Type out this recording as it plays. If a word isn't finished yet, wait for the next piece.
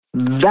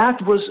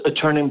That was a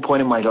turning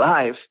point in my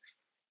life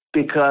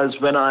because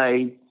when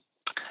I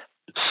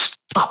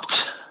stopped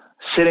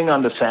sitting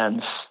on the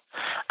fence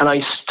and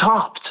I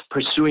stopped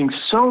pursuing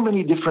so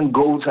many different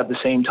goals at the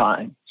same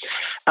time,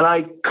 and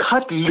I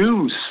cut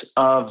loose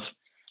of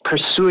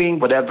pursuing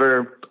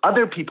whatever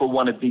other people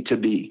wanted me to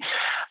be.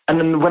 And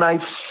then when I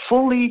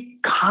fully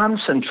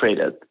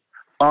concentrated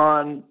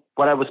on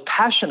what I was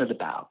passionate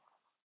about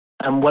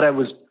and what I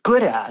was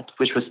good at,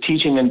 which was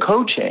teaching and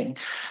coaching,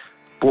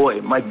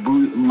 boy, my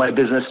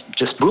business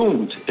just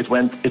boomed. It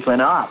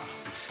went up.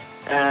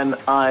 And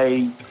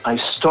I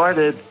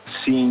started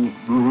seeing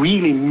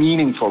really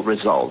meaningful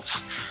results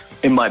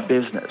in my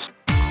business.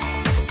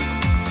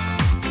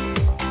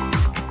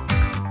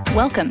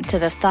 Welcome to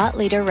the Thought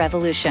Leader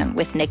Revolution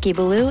with Nikki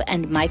Ballou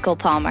and Michael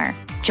Palmer.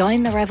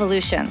 Join the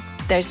revolution.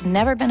 There's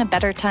never been a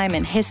better time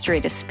in history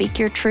to speak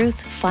your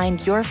truth,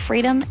 find your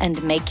freedom,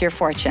 and make your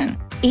fortune.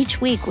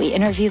 Each week, we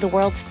interview the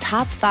world's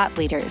top thought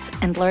leaders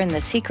and learn the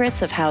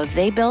secrets of how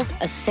they built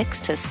a 6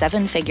 to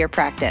 7 figure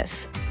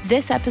practice.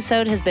 This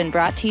episode has been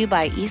brought to you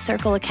by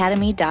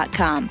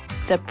eCircleAcademy.com,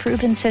 the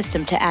proven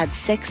system to add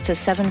 6 to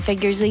 7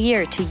 figures a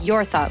year to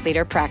your thought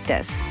leader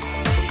practice.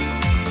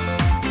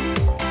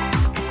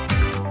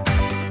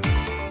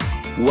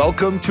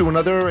 Welcome to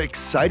another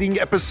exciting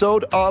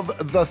episode of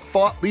the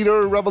Thought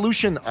Leader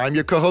Revolution. I'm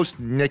your co-host,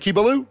 Nikki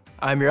Ballou.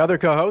 I'm your other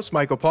co-host,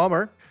 Michael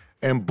Palmer.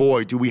 And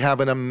boy, do we have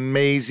an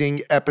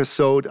amazing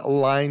episode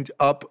lined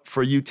up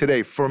for you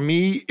today. For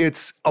me,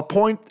 it's a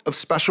point of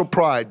special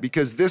pride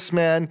because this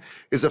man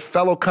is a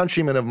fellow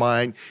countryman of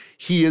mine.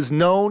 He is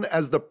known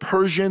as the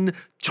Persian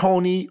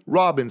Tony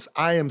Robbins.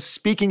 I am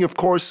speaking, of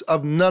course,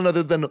 of none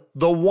other than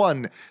the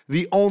one,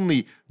 the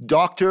only,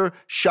 Dr.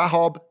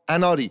 Shahab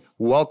Anari.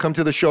 Welcome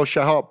to the show,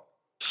 Shahab.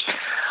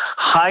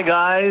 Hi,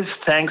 guys.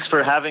 Thanks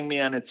for having me,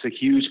 and it's a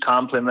huge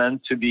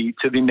compliment to be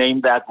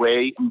named that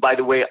way. And by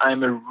the way,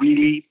 I'm a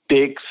really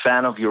big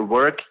fan of your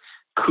work.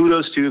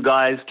 Kudos to you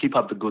guys. Keep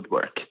up the good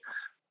work.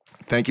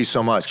 Thank you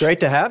so much. Great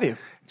to have you.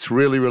 It's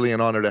really, really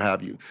an honor to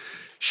have you.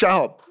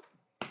 Shahab,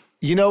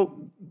 you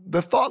know,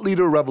 the Thought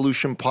Leader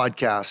Revolution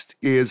podcast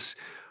is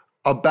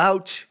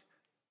about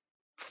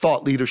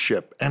thought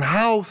leadership and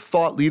how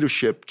thought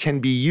leadership can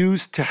be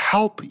used to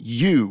help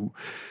you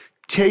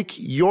take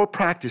your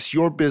practice,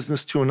 your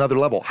business to another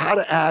level. How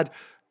to add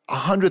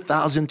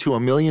 $100,000 to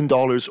 $1 million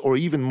or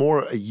even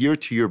more a year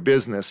to your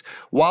business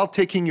while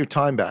taking your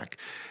time back.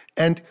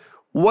 And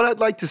what I'd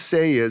like to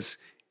say is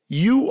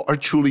you are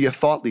truly a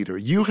thought leader.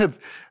 You have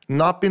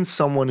not been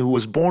someone who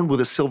was born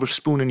with a silver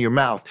spoon in your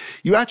mouth.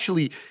 You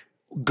actually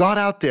got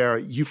out there,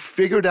 you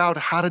figured out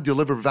how to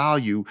deliver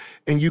value,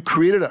 and you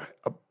created a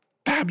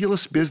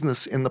fabulous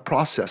business in the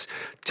process.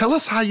 Tell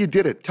us how you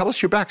did it. Tell us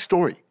your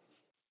backstory.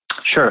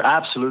 Sure,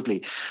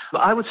 absolutely.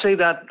 I would say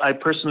that I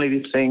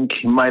personally think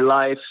my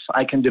life,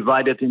 I can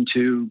divide it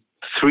into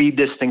 3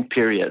 distinct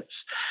periods.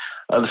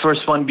 The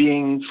first one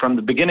being from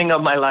the beginning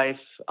of my life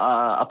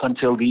up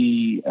until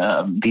the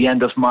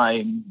end of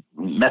my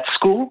med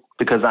school,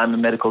 because I'm a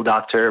medical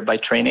doctor by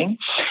training.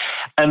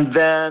 And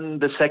then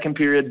the second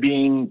period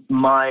being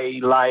my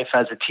life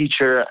as a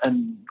teacher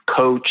and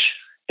coach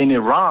in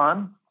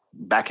Iran,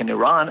 back in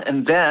Iran.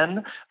 And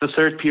then the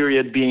third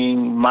period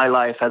being my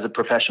life as a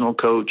professional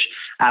coach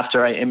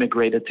after I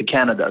immigrated to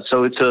Canada.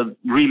 So it's a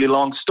really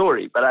long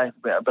story, but I'm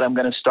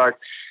going to start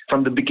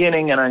from the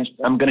beginning, and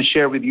I'm going to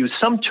share with you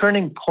some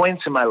turning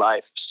points in my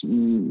life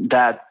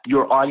that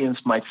your audience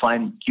might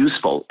find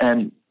useful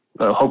and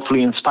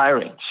hopefully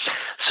inspiring.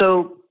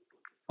 So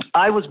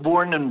I was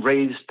born and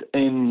raised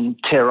in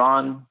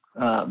Tehran,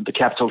 the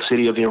capital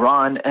city of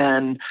Iran,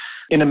 and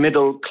in a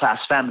middle-class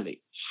family.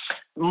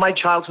 My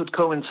childhood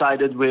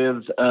coincided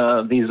with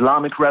the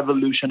Islamic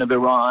Revolution of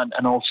Iran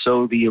and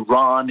also the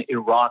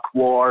Iran-Iraq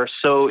War.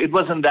 So it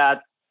wasn't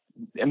that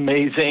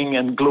amazing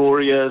and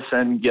glorious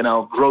and,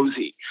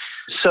 rosy.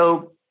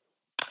 So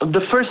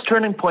the first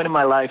turning point in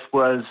my life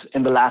was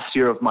in the last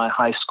year of my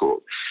high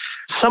school.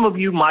 Some of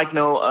you might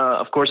know,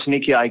 of course,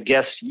 Nikki, I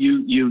guess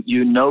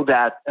you know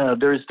that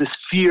there's this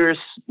fierce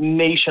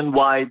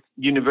nationwide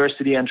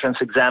university entrance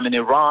exam in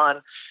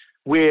Iran,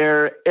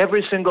 where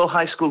every single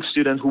high school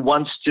student who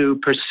wants to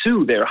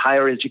pursue their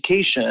higher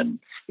education,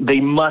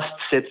 they must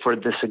sit for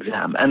this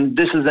exam. And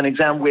this is an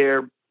exam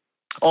where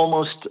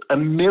almost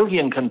 1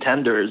 million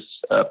contenders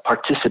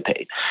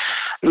participate.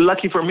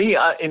 Lucky for me,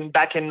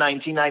 back in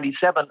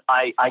 1997,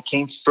 I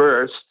came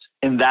first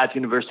in that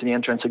university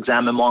entrance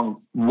exam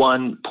among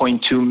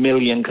 1.2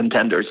 million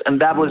contenders. And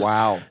that was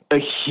a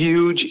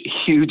huge,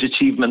 huge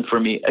achievement for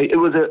me. It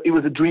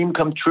was a dream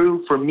come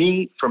true for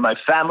me, for my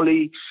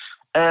family.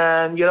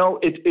 And,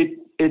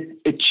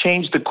 it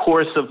changed the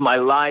course of my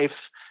life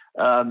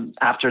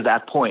after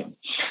that point.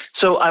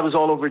 So I was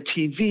all over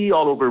TV,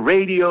 all over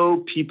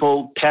radio.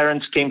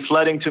 Parents came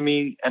flooding to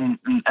me and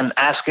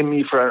asking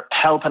me for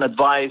help and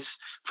advice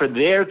for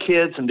their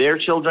kids and their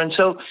children.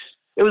 So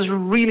it was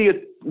really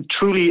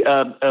truly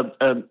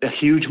a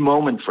huge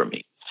moment for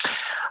me.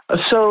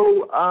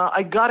 So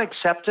I got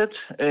accepted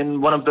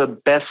in one of the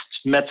best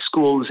med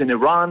schools in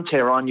Iran,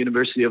 Tehran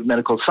University of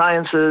Medical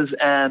Sciences,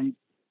 and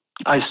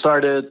I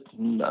started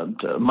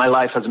my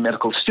life as a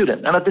medical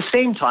student. And at the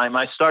same time,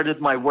 I started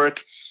my work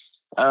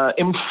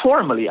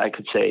informally, I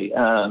could say,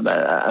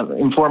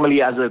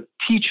 informally as a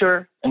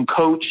teacher and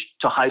coach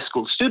to high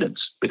school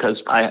students,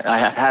 because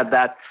I had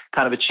that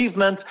kind of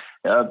achievement.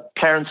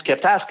 Parents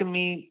kept asking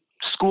me,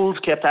 schools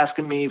kept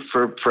asking me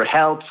for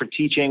help, for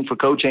teaching, for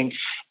coaching,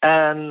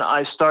 and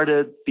I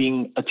started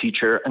being a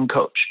teacher and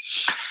coach.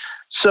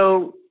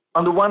 So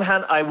on the one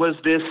hand, I was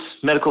this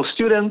medical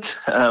student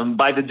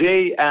by the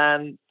day,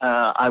 and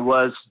I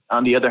was,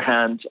 on the other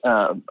hand,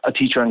 a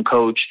teacher and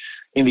coach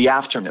in the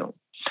afternoon.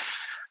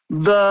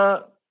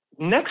 The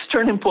next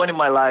turning point in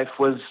my life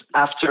was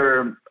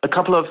after a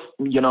couple of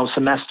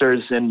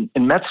semesters in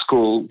med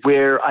school,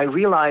 where I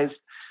realized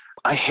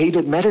I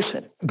hated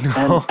medicine,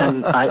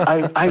 and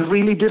I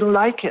really didn't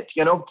like it.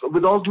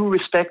 With all due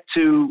respect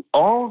to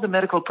all the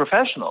medical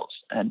professionals,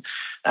 and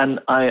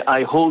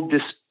I hold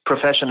this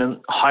profession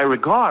in high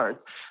regard,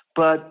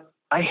 but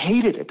I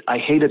hated it. I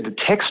hated the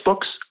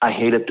textbooks. I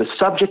hated the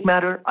subject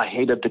matter. I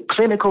hated the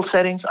clinical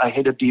settings. I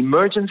hated the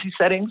emergency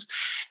settings,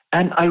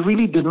 and I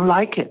really didn't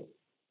like it.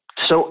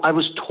 So I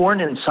was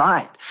torn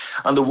inside.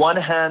 On the one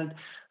hand,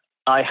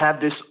 I had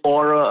this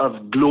aura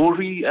of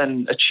glory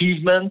and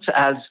achievement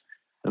as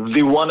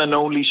the one and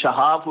only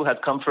Shahab, who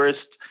had come first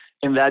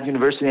in that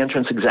university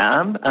entrance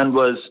exam and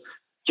was,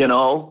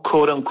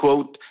 quote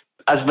unquote,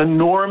 as the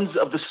norms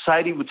of the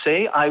society would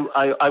say, I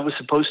was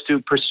supposed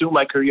to pursue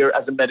my career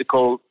as a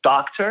medical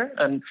doctor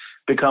and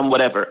become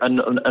whatever, a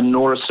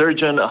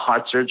neurosurgeon, a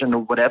heart surgeon,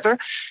 or whatever.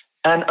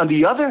 And on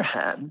the other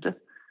hand,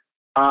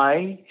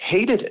 I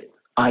hated it.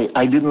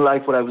 I didn't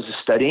like what I was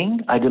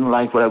studying. I didn't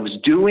like what I was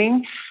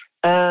doing.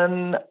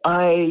 And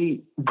I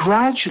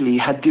gradually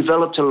had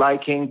developed a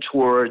liking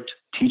toward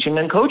teaching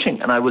and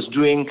coaching. And I was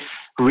doing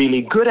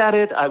really good at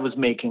it. I was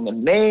making a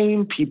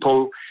name.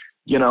 People,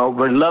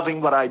 were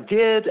loving what I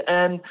did.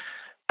 And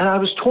I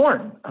was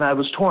torn.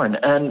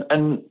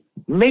 And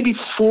maybe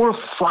 4 or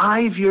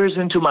 5 years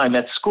into my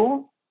med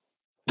school,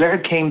 there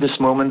came this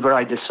moment where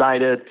I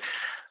decided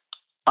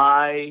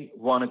I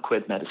want to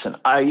quit medicine.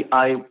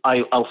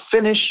 I'll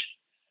finish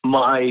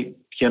my,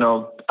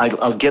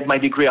 I'll get my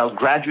degree. I'll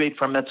graduate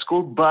from med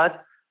school,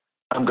 but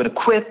I'm going to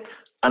quit,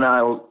 and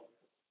I'll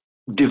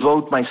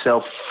devote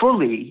myself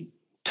fully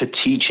to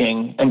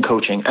teaching and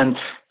coaching. And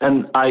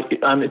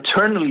I'm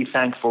eternally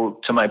thankful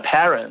to my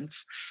parents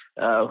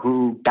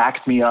who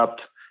backed me up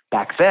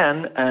back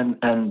then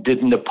and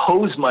didn't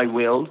oppose my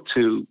will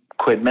to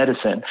quit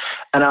medicine.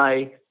 And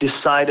I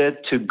decided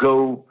to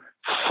go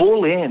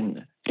full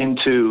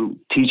into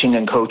teaching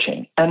and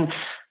coaching. And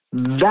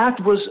that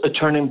was a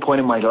turning point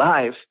in my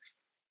life,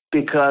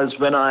 because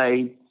when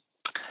I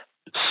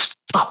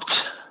stopped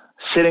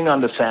sitting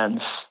on the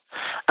fence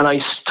and I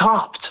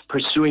stopped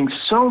pursuing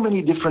so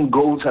many different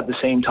goals at the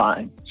same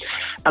time,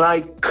 and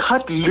I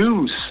cut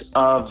loose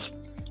of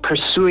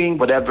pursuing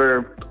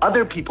whatever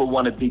other people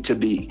wanted me to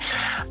be,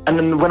 and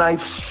then when I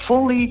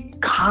fully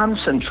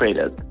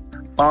concentrated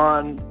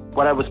on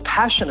what I was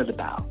passionate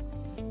about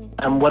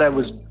and what I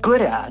was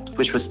good at,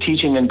 which was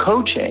teaching and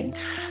coaching,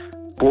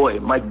 boy,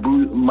 my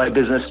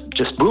business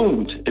just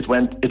boomed. It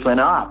went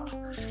up.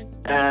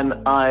 And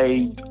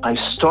I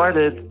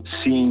started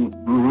seeing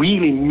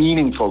really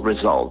meaningful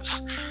results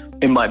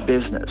in my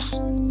business.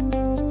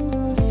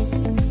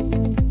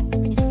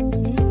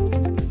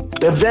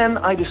 And then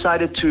I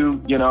decided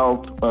to,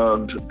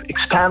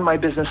 expand my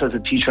business as a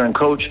teacher and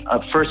coach.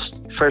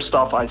 First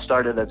off, I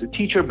started as a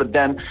teacher, but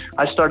then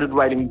I started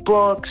writing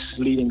books,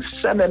 leading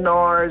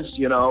seminars,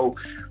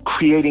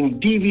 creating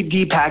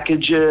DVD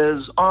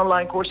packages,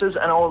 online courses,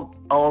 and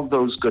all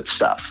those good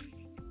stuff.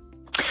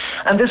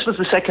 And this was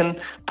the second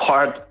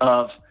part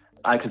of,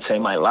 I could say,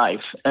 my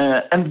life.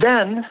 And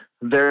then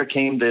there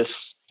came this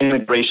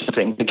immigration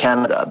thing to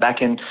Canada.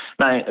 Back in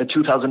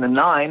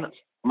 2009,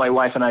 my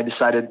wife and I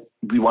decided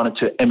we wanted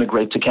to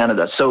immigrate to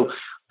Canada. So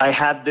I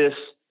had this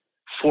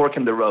fork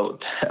in the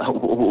road.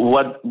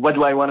 What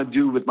do I want to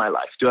do with my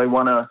life? Do I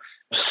want to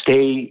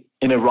stay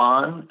in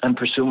Iran and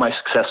pursue my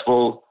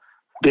successful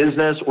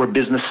business or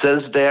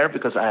businesses there,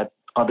 because I had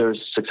other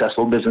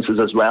successful businesses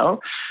as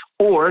well?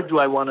 Or do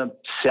I want to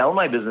sell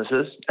my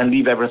businesses and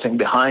leave everything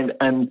behind?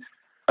 And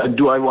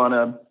do I want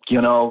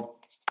to,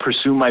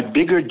 pursue my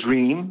bigger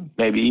dream,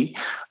 maybe,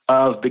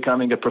 of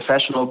becoming a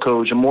professional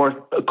coach, a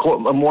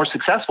more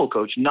successful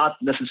coach, not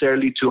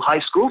necessarily to high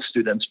school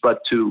students,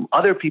 but to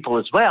other people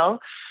as well,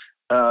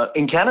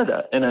 in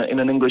Canada, in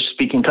an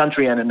English-speaking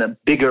country and in a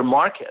bigger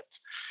market?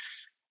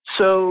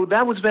 So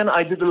that was when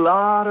I did a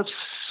lot of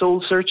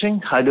soul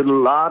searching. I did a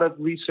lot of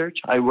research.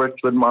 I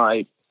worked with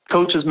my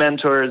coaches,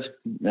 mentors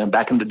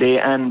back in the day,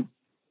 and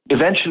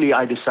eventually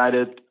I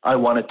decided I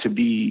wanted to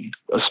be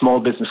a small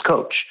business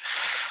coach.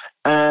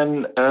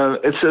 And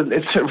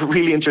it's a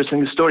really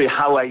interesting story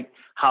how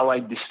I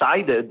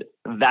decided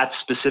that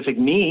specific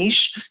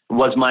niche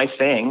was my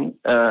thing,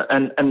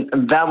 and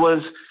that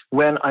was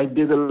when I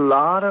did a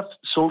lot of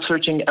soul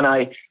searching, and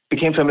I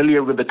became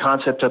familiar with the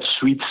concept of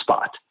sweet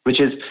spot, which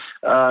is,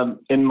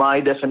 in my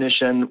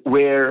definition,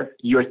 where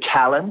your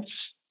talents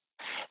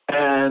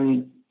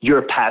and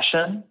your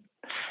passion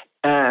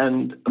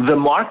and the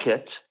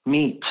market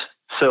meet.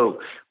 So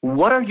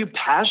what are you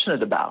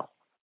passionate about?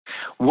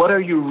 What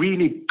are you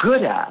really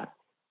good at?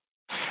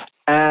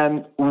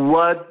 And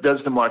what does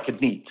the market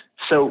need?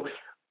 So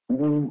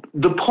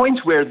the point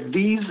where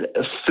these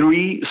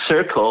three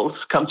circles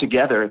come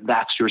together,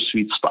 that's your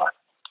sweet spot.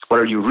 What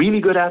are you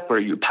really good at? What are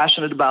you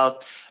passionate about?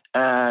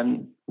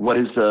 And what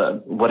is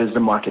the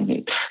market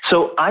need?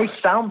 So I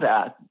found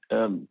that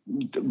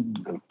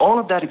all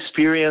of that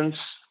experience,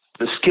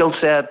 the skill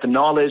set, the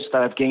knowledge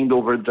that I've gained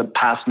over the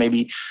past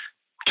maybe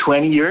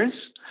 20 years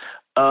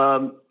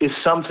is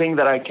something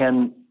that I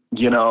can,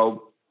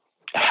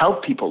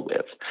 help people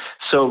with.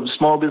 So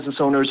small business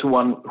owners who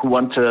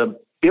want to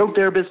build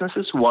their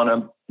businesses, who want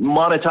to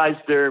monetize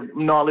their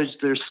knowledge,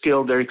 their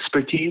skill, their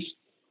expertise,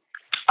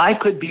 I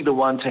could be the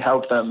one to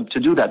help them to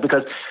do that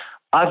because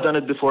I've done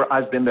it before.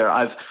 I've been there.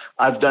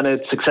 I've done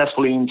it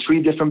successfully in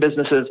 3 different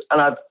businesses,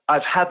 and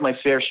I've had my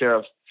fair share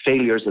of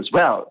failures as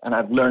well, and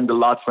I've learned a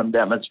lot from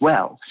them as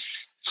well.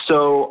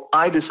 So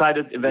I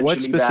decided eventually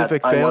What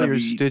specific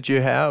failures did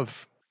you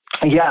have?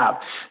 Yeah,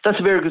 that's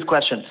a very good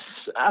question.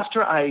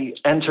 After I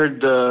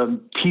entered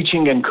the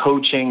teaching and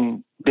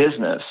coaching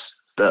business,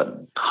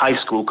 the high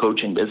school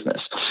coaching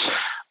business,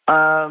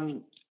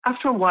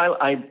 after a while,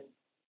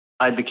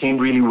 I became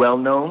really well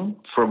known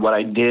for what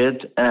I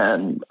did,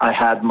 and I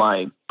had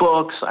my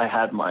books, I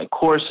had my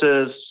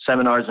courses,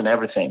 seminars, and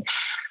everything.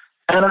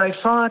 And I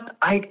thought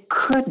I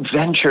could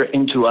venture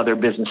into other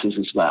businesses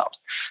as well.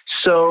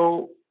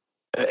 So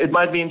it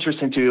might be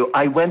interesting to you.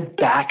 I went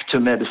back to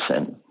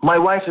medicine. My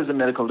wife is a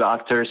medical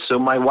doctor, so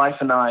my wife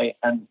and I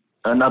and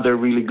another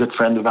really good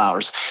friend of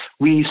ours,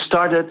 we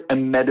started a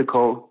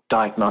medical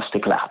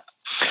diagnostic lab.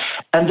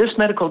 And this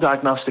medical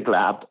diagnostic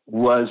lab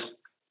was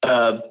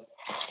a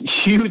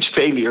huge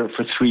failure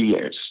for 3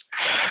 years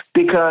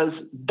because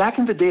back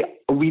in the day,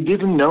 we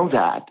didn't know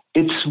that.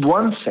 It's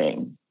one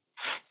thing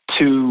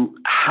to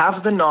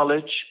have the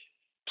knowledge,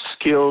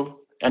 skill,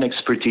 and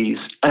expertise,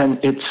 and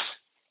it's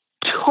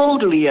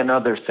totally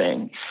another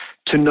thing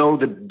to know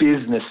the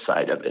business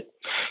side of it.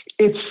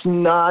 It's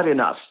not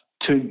enough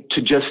to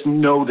just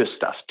know this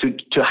stuff,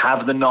 to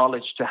have the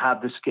knowledge, to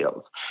have the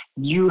skills.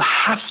 You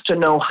have to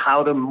know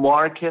how to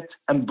market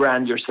and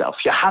brand yourself.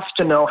 You have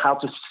to know how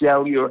to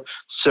sell your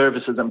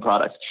services and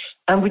products.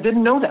 And we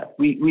didn't know that.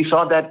 We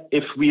thought that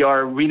if we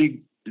are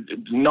really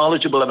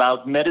knowledgeable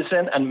about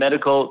medicine and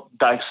medical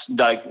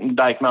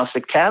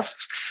diagnostic tests,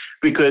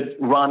 we could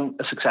run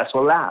a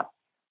successful lab.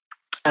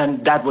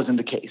 And that wasn't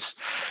the case.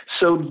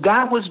 So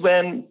that was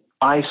when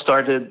I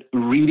started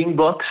reading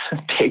books,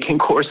 taking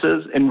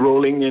courses,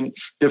 enrolling in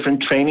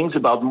different trainings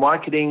about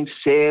marketing,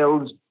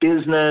 sales,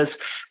 business,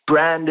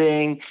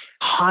 branding,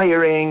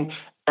 hiring.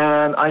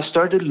 And I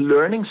started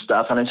learning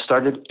stuff and I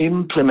started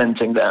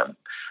implementing them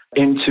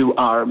into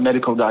our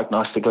medical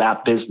diagnostic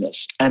lab business.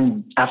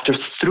 And after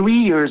 3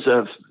 years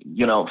of,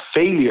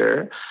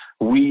 failure,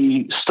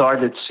 we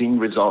started seeing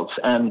results.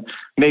 And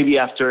maybe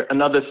after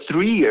another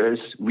 3 years,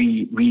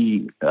 we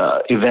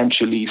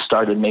eventually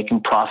started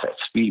making profits.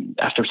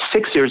 After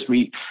 6 years,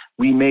 we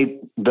made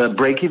the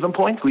break-even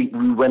point. We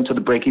went to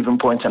the break-even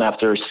point, and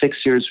after 6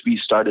 years, we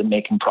started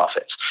making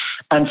profits.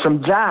 And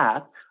from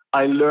that,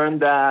 I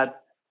learned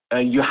that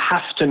you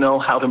have to know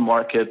how to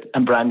market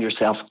and brand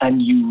yourself,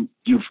 and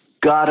you've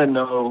got to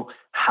know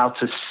how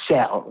to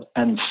sell.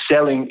 And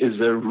selling is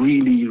a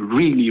really,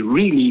 really,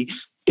 really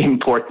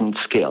important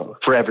skill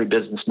for every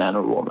businessman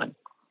or woman.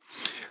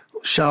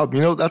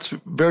 Shahab, that's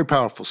a very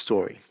powerful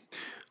story.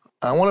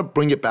 I want to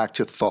bring it back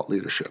to thought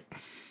leadership.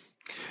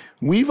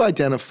 We've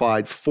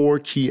identified 4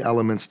 key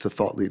elements to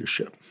thought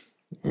leadership.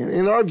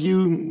 In our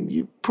view,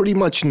 you pretty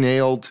much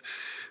nailed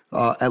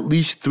at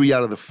least 3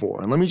 out of the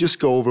 4. And let me just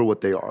go over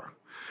what they are.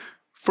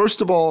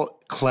 First of all,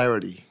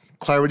 clarity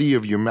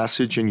of your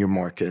message and your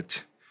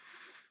market.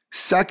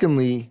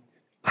 Secondly,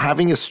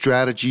 having a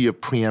strategy of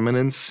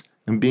preeminence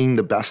and being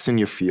the best in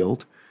your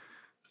field.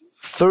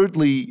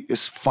 Thirdly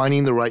is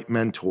finding the right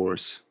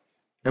mentors.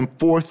 And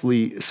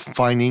fourthly is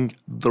finding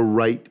the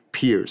right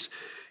peers.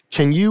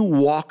 Can you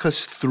walk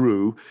us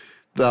through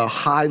the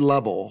high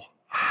level,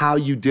 how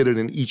you did it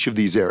in each of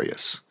these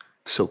areas?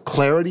 So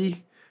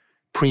clarity,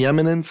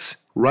 preeminence,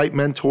 right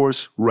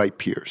mentors, right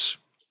peers.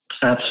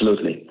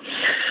 Absolutely.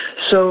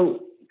 So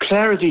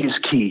clarity is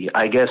key.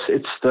 I guess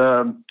it's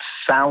the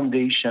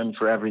foundation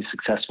for every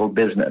successful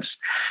business.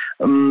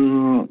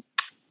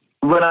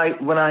 When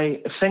I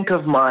think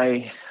of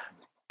my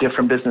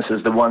different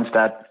businesses, the ones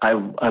that I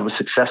was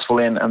successful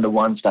in and the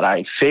ones that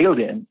I failed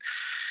in,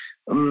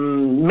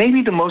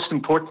 maybe the most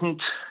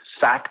important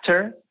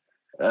factor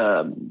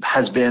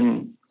has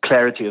been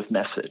clarity of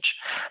message.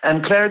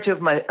 And clarity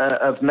of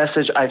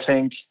message, I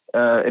think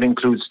it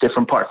includes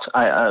different parts.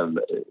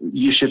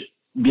 You should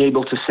be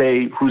able to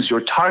say who's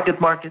your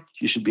target market.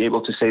 You should be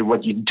able to say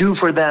what you do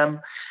for them.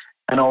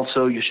 And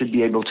also you should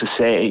be able to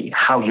say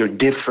how you're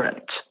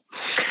different.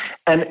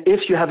 And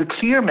if you have a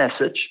clear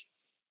message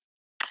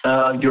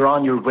you're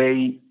on your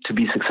way to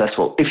be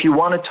successful. If you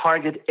want to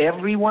target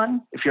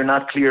everyone, if you're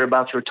not clear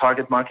about your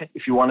target market,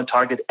 if you want to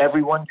target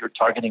everyone, you're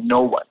targeting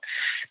no one.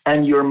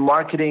 And your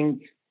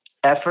marketing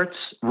efforts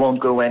won't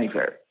go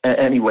anywhere,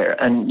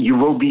 and you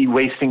will be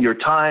wasting your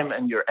time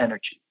and your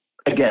energy.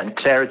 Again,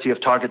 clarity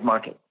of target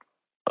market.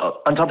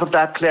 On top of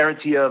that,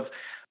 clarity of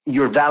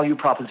your value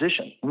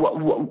proposition.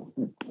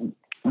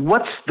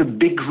 What's the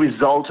big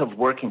result of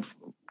working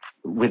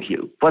with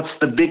you? What's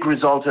the big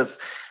result of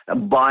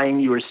buying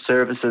your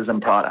services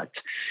and products?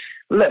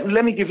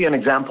 Let me give you an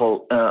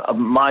example of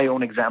my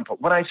own example.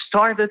 When I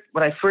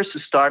first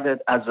started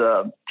as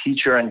a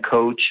teacher and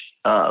coach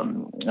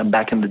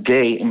back in the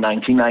day in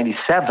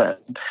 1997,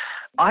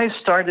 I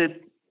started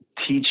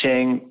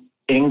teaching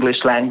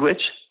English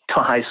language to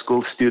high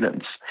school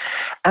students.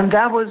 And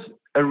that was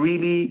a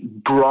really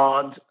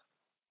broad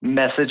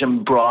message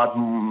and broad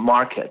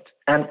market.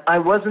 And I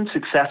wasn't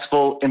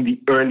successful in the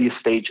early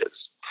stages.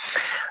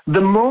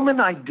 The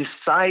moment I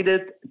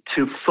decided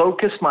to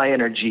focus my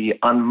energy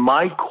on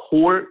my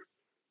core,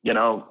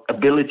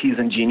 abilities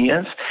and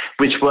genius,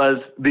 which was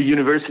the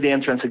university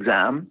entrance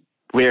exam,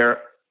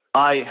 where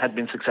I had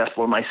been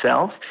successful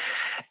myself,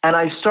 and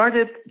I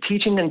started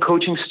teaching and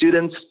coaching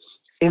students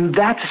in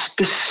that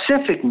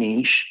specific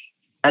niche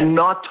and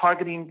not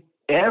targeting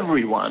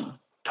everyone,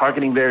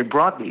 targeting very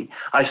broadly,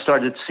 I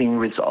started seeing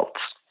results.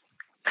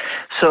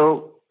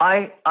 So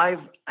I've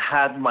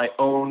had my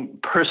own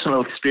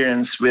personal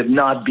experience with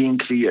not being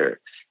clear.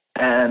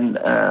 And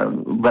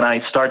when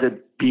I started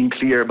being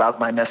clear about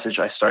my message,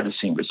 I started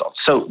seeing results.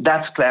 So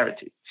that's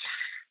clarity.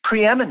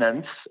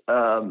 Preeminence,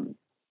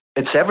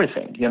 it's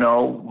everything,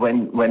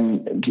 when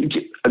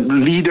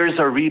leaders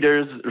are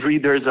readers,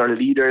 readers are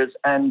leaders.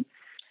 And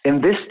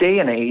in this day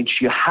and age,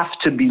 you have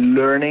to be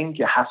learning,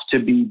 you have to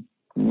be,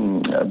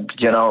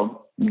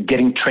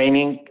 getting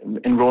training,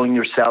 enrolling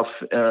yourself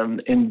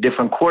in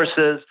different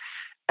courses,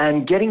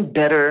 and getting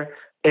better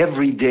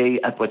every day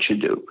at what you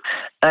do.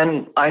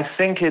 And I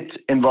think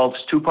it involves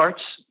two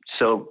parts.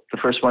 So the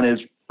first one is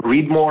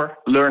read more,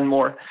 learn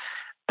more.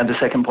 And the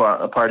second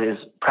part is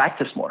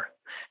practice more.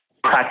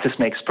 Practice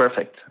makes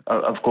perfect.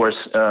 Of course,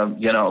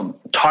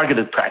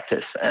 targeted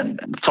practice and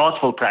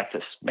thoughtful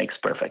practice makes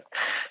perfect.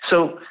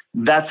 So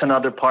that's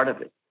another part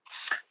of it.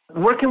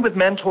 Working with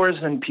mentors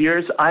and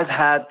peers, I've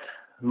had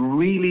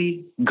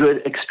really good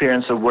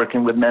experience of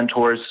working with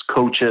mentors,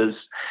 coaches,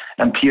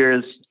 and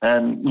peers.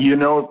 And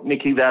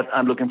Nikki, that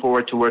I'm looking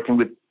forward to working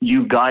with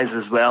you guys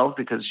as well,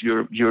 because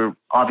you're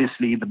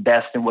obviously the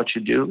best in what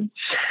you do.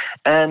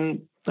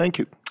 And thank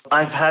you.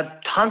 I've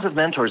had tons of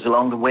mentors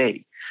along the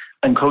way,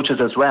 and coaches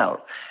as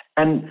well.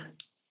 And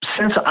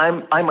since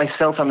I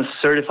myself am a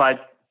certified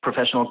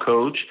professional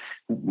coach,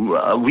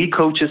 we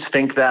coaches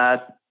think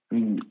that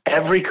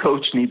every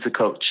coach needs a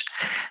coach.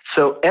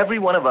 So every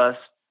one of us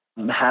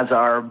has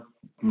our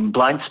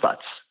blind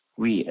spots.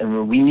 We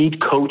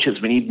need coaches,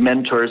 we need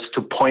mentors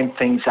to point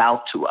things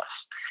out to us.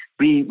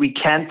 We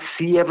can't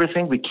see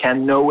everything, we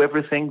can't know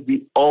everything.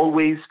 We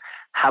always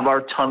have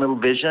our tunnel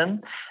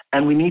vision,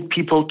 and we need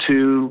people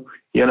to,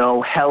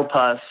 help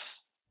us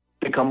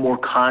become more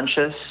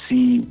conscious,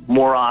 see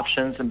more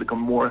options, and become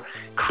more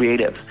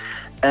creative.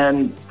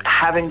 And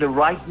having the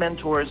right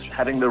mentors,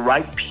 having the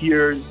right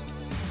peers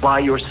by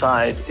your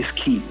side is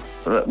key.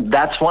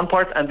 That's one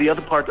part. And the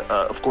other part,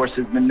 of course,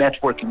 is the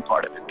networking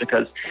part of it,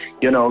 because,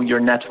 your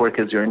network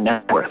is your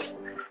net worth.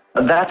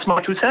 And that's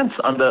my 2 cents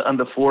on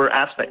the 4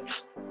 aspects.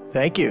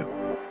 Thank you.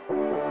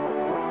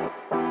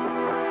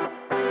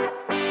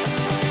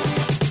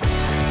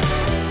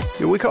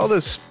 We call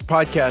this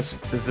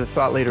podcast the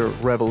Thought Leader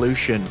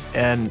Revolution,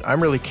 and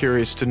I'm really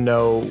curious to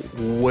know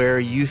where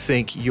you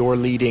think you're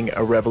leading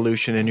a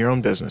revolution in your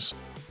own business.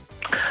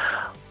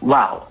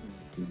 Wow,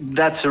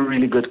 that's a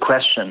really good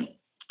question.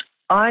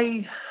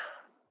 I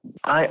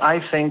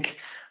think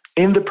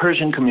in the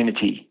Persian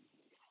community,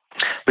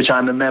 which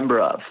I'm a member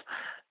of,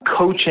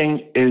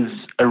 coaching is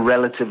a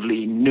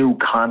relatively new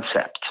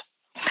concept.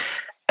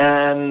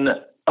 And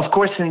of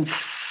course, in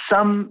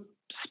some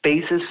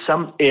spaces,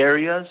 some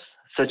areas,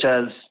 such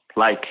as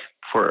like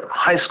for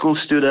high school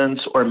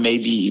students, or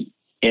maybe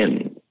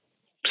in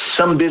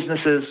some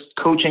businesses,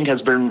 coaching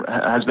has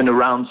been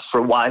around for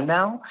a while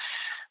now,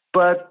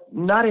 but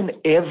not in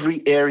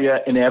every area,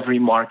 in every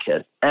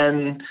market.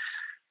 And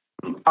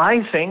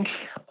I think,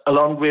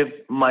 along with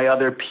my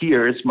other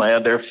peers, my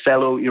other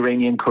fellow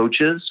Iranian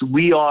coaches,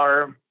 we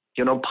are,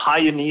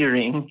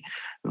 pioneering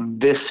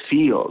this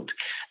field.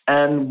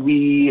 And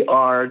we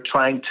are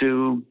trying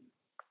to,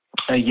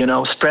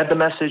 spread the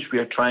message. We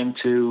are trying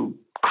to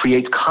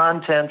create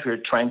content. We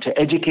are trying to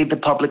educate the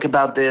public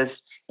about this,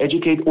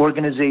 educate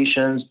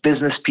organizations,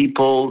 business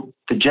people,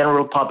 the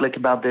general public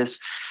about this.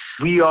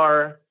 We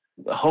are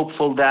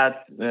hopeful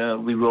that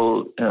we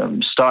will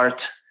start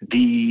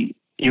the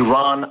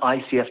Iran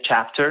ICF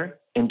chapter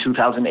in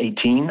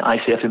 2018.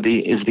 ICF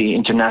is the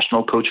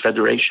International Coach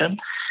Federation.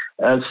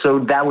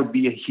 So that would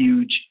be a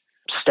huge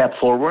step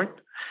forward.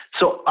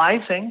 So I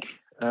think,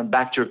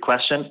 back to your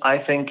question, I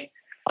think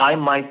I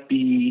might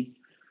be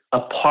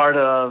a part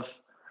of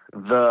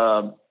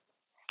the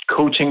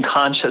coaching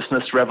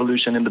consciousness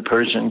revolution in the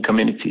Persian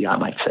community, I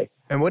might say.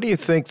 And what do you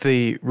think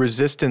the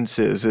resistance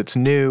is? It's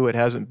new, it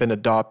hasn't been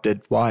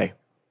adopted. Why?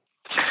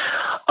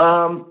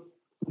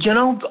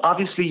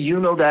 Obviously,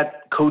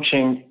 that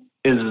coaching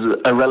is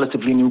a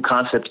relatively new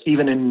concept,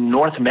 even in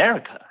North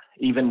America.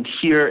 Even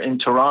here in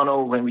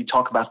Toronto, when we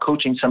talk about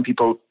coaching, some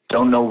people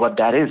don't know what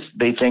that is.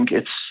 They think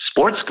it's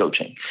sports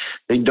coaching.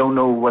 They don't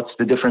know what's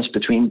the difference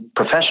between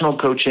professional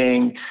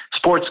coaching,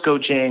 sports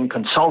coaching,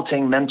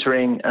 consulting,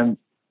 mentoring, and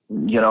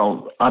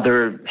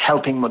other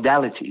helping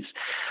modalities.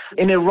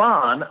 In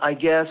Iran, I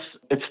guess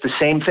it's the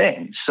same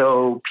thing.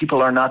 So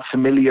people are not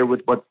familiar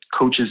with what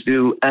coaches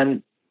do.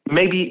 And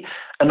maybe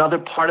another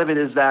part of it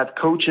is that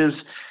coaches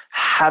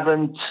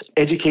haven't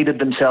educated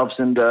themselves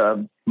in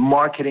the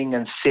marketing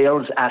and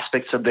sales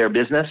aspects of their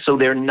business. So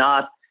they're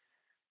not,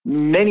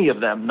 many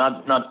of them,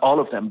 not all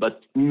of them,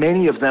 but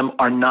many of them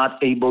are not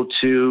able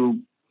to,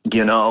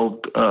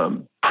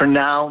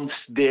 pronounce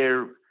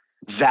their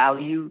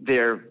value.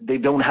 They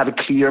don't have a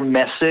clear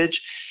message.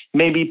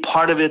 Maybe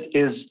part of it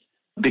is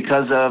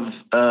because of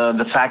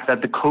the fact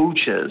that the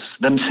coaches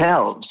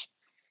themselves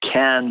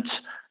can't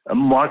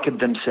market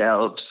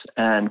themselves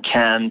and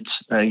can't,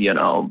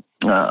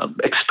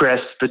 express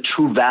the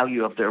true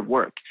value of their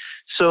work.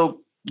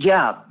 So,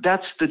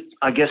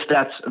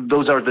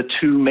 those are the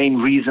two main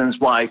reasons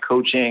why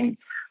coaching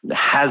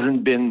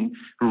hasn't been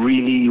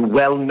really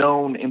well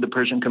known in the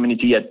Persian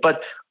community yet. But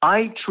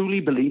I truly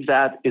believe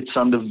that it's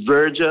on the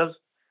verge of,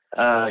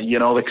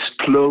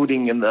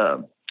 exploding in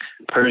the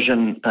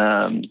Persian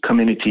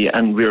community,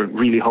 and we're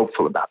really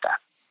hopeful about that.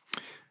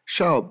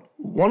 Shahab,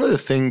 one of the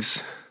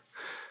things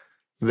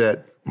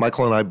that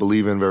Michael and I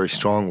believe in very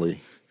strongly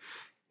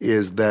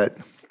is that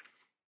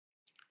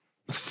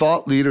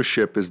thought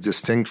leadership is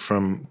distinct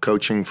from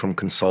coaching, from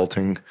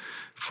consulting,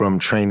 from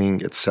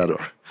training,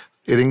 etc.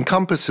 It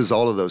encompasses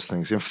all of those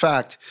things. In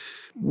fact,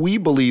 we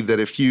believe that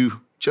if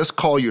you just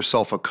call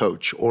yourself a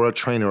coach or a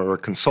trainer or a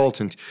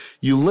consultant,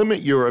 you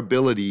limit your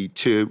ability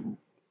to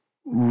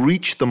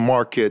reach the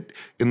market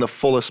in the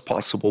fullest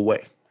possible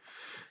way.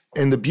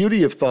 And the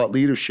beauty of thought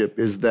leadership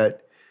is that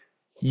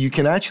you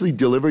can actually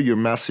deliver your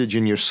message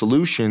and your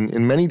solution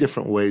in many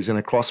different ways and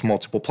across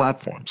multiple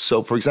platforms.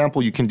 So, for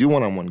example, you can do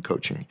one-on-one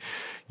coaching.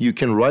 You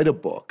can write a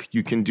book.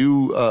 You can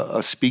do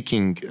a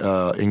speaking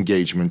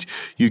engagement.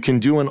 You can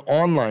do an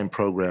online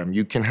program.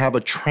 You can have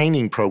a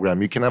training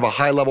program. You can have a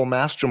high-level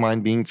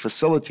mastermind being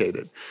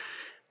facilitated.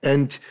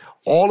 And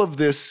all of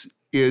this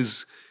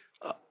is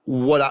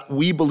what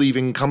we believe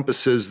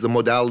encompasses the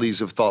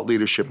modalities of thought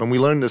leadership. And we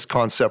learned this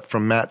concept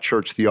from Matt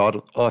Church, the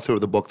author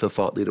of the book, The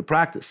Thought Leader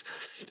Practice.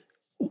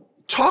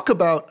 Talk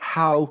about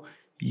how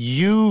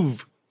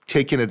you've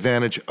taken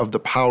advantage of the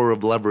power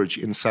of leverage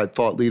inside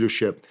thought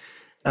leadership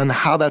and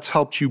how that's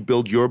helped you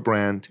build your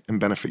brand and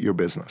benefit your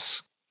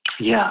business.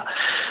 Yeah,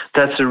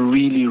 that's a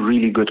really,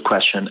 really good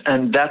question.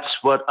 And that's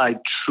what I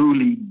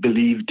truly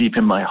believe deep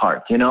in my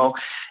heart.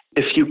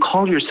 If you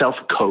call yourself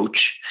a coach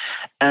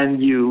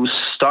and you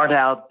start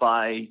out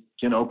by,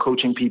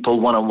 coaching people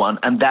one-on-one,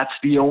 and that's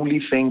the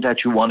only thing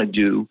that you want to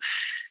do,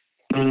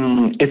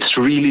 it's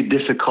really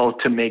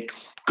difficult to make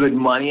good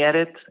money at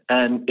it,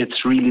 and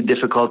it's really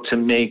difficult to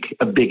make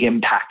a big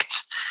impact.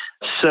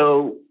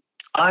 So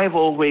I've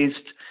always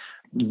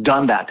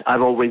done that.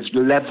 I've always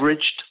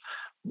leveraged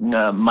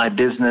my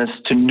business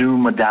to new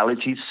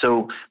modalities.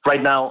 So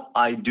right now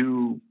I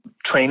do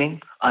training,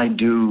 I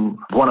do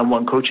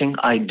one-on-one coaching,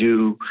 I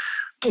do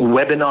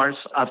webinars,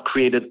 I've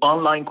created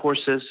online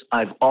courses,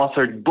 I've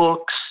authored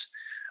books,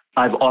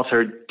 I've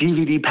authored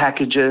DVD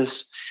packages,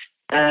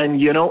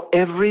 and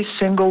every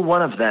single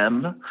one of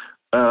them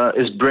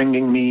is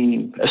bringing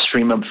me a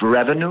stream of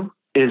revenue,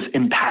 is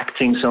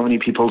impacting so many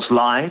people's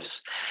lives,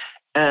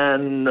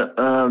 and,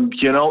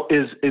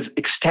 is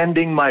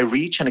extending my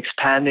reach and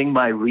expanding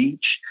my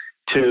reach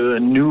to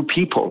new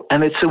people.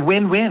 And it's a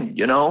win-win,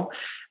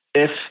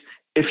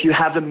 If you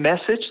have a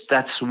message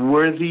that's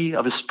worthy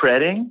of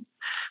spreading,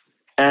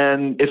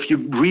 and if you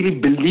really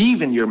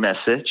believe in your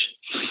message,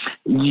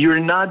 you're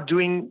not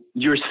doing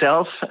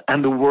yourself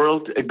and the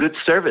world a good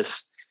service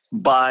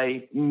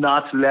by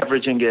not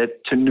leveraging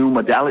it to new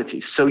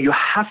modalities. So you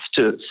have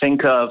to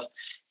think of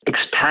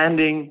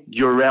expanding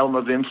your realm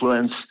of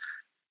influence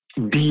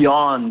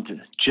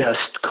beyond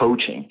just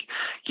coaching.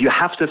 You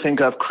have to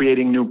think of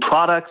creating new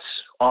products,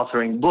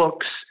 authoring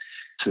books,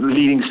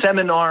 leading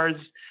seminars,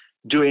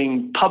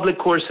 doing public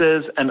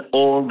courses, and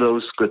all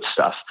those good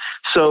stuff.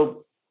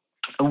 So,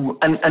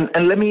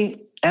 and let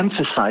me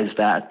emphasize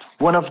that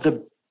one of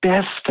the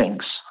best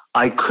things,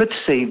 I could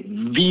say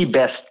the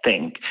best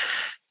thing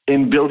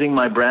in building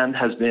my brand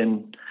has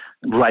been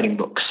writing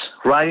books.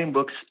 Writing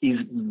books is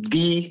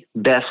the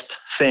best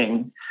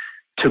thing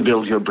to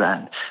build your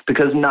brand,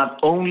 because not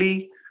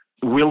only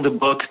will the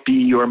book be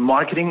your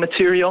marketing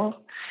material,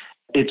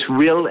 it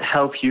will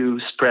help you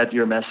spread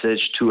your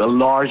message to a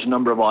large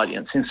number of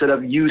audience. Instead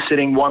of you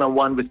sitting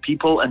one-on-one with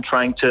people and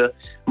trying to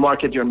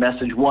market your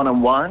message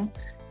one-on-one,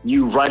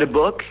 you write a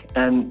book,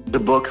 and the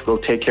book will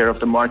take care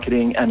of the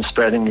marketing and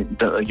spreading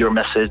your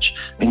message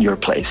in your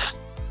place.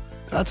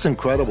 That's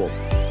incredible.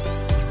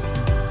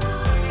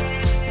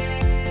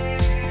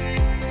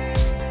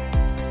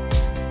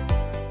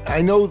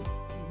 I know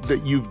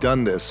that you've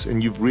done this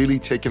and you've really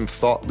taken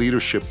thought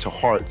leadership to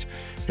heart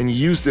and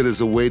used it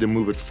as a way to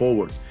move it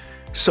forward.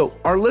 So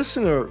our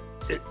listener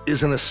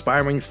is an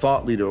aspiring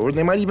thought leader, or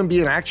they might even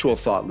be an actual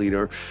thought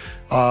leader.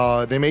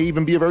 They may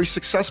even be a very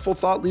successful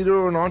thought leader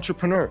or an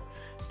entrepreneur.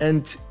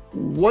 And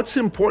what's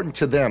important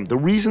to them, the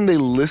reason they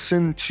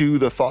listen to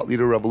the Thought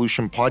Leader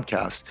Revolution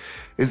podcast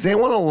is they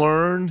want to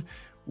learn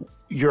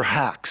your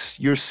hacks,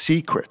 your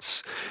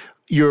secrets,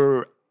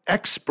 your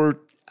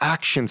expert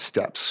action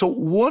steps. So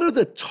what are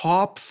the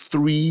top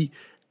 3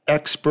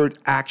 expert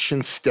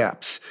action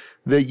steps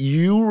that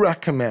you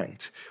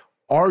recommend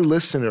our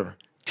listener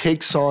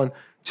takes on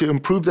to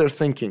improve their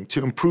thinking,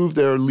 to improve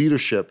their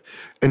leadership,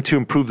 and to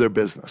improve their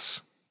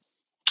business?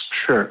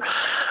 Sure.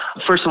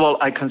 First of all,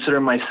 I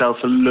consider myself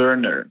a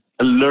learner,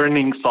 a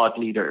learning thought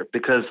leader,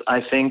 because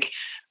I think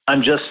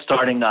I'm just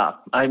starting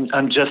up.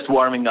 I'm just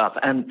warming up.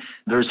 And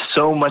there's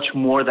so much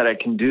more that I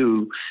can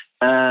do,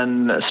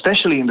 and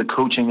especially in the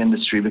coaching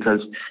industry, because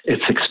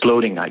it's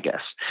exploding, I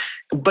guess.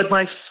 But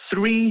my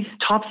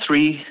top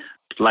three,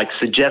 like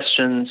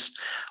suggestions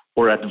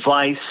or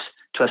advice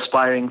to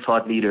aspiring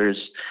thought leaders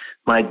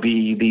might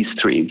be these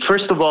 3.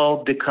 First of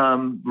all,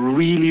 become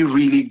really,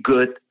 really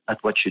good at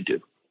what you do.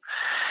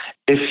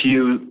 If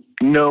you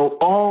know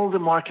all the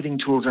marketing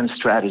tools and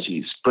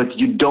strategies, but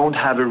you don't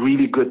have a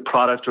really good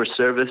product or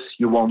service,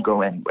 you won't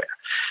go anywhere.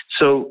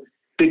 So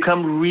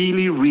become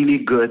really, really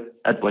good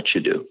at what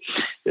you do.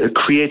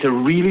 Create a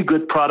really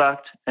good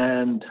product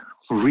and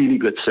really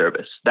good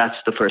service.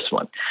 That's the first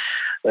one.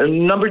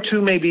 Number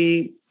 2,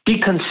 maybe be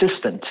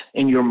consistent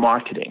in your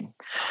marketing.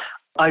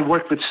 I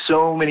work with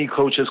so many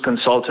coaches,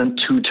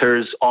 consultants,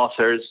 tutors,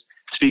 authors,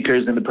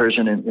 speakers in the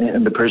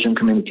Persian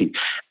community.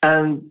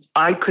 And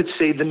I could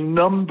say the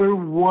number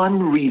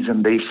 1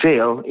 reason they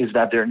fail is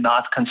that they're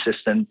not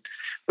consistent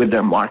with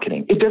their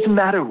marketing. It doesn't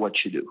matter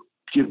what you do.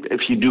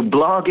 If you do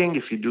blogging,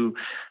 if you do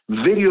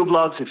video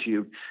blogs, if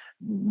you're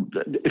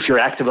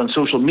active on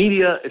social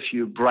media, if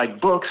you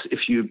write books,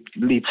 if you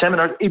lead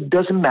seminars, it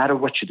doesn't matter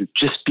what you do.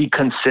 Just be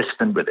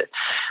consistent with it.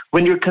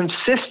 When you're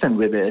consistent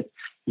with it,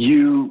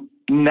 you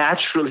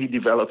naturally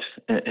develop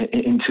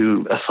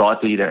into a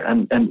thought leader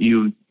and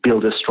you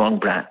build a strong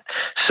brand.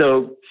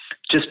 So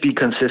just be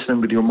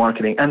consistent with your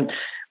marketing. And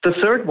the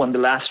third one, the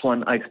last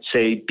one, I could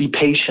say, be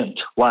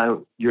patient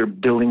while you're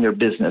building your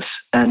business.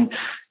 And,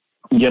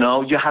 you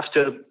have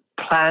to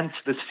plant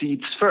the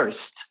seeds first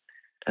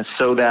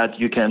so that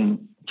you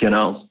can,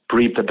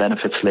 reap the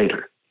benefits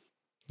later.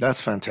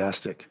 That's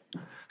fantastic.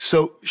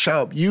 So,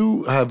 Shahab,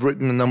 you have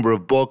written a number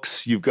of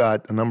books. You've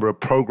got a number of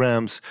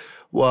programs.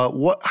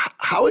 Well,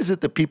 how is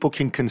it that people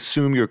can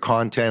consume your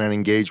content and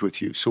engage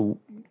with you? So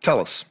tell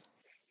us.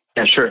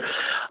 Yeah, sure.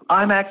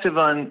 I'm active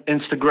on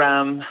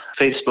Instagram,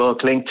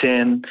 Facebook,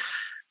 LinkedIn.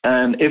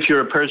 And if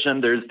you're a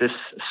Persian, there's this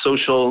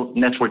social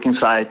networking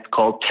site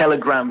called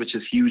Telegram, which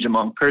is huge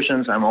among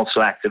Persians. I'm also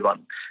active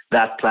on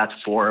that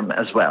platform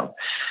as well.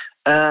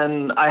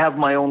 And I have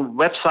my own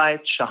website,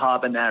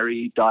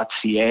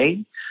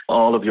 shahabanari.ca.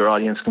 All of your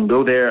audience can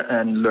go there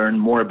and learn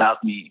more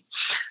about me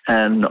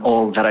and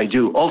all that I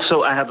do.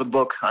 Also, I have a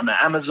book on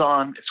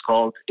Amazon. It's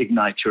called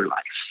Ignite Your Life.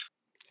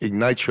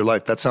 Ignite Your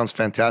Life. That sounds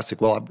fantastic.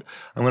 Well, I'm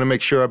going to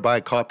make sure I buy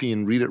a copy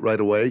and read it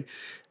right away.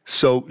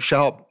 So,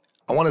 Shahab,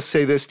 I want to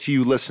say this to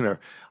you, listener.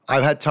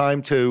 I've had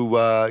time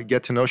to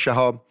get to know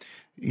Shahab.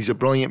 He's a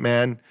brilliant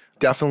man.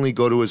 Definitely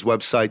go to his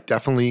website.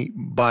 Definitely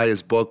buy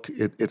his book.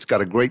 It's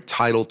got a great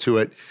title to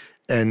it.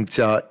 And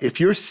if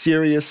you're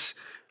serious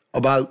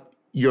about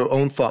your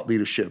own thought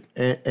leadership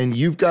and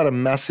you've got a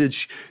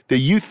message that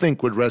you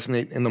think would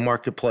resonate in the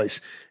marketplace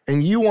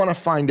and you want to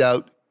find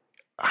out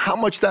how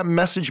much that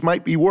message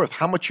might be worth,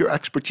 how much your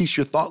expertise,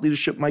 your thought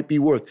leadership might be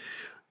worth,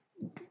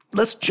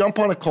 let's jump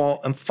on a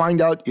call and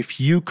find out if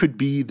you could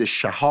be the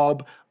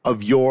Shahab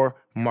of your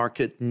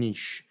market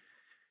niche.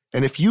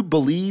 And if you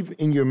believe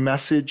in your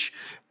message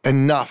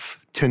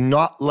enough to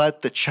not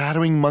let the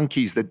chattering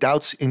monkeys, the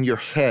doubts in your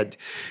head,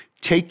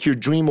 take your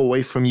dream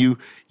away from you,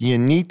 you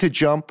need to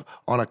jump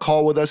on a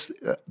call with us.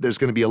 There's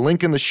going to be a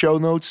link in the show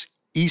notes,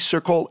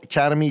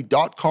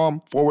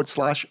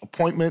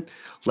 ecircleacademy.com/appointment.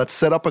 Let's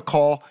set up a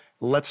call.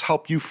 Let's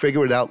help you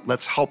figure it out.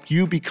 Let's help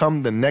you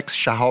become the next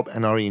Shahab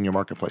Anari in your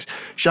marketplace.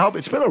 Shahab,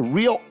 it's been a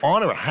real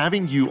honor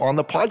having you on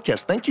the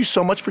podcast. Thank you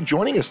so much for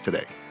joining us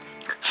today.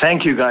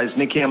 Thank you, guys.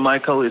 Nikki and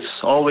Michael, it's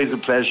always a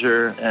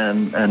pleasure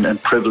and a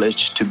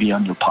privilege to be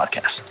on your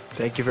podcast.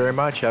 Thank you very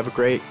much. Have a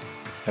great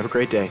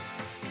day.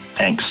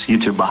 Thanks. You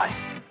too. Bye.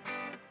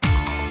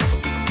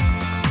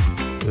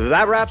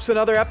 That wraps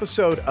another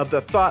episode of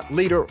the Thought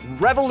Leader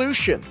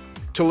Revolution.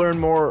 To learn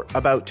more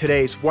about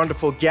today's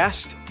wonderful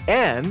guest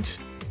and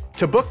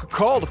to book a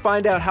call to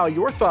find out how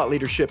your thought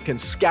leadership can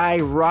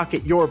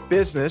skyrocket your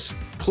business,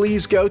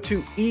 please go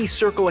to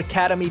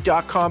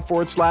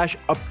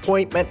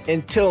ecircleacademy.com/appointment.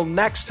 Until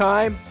next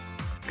time,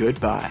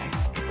 goodbye.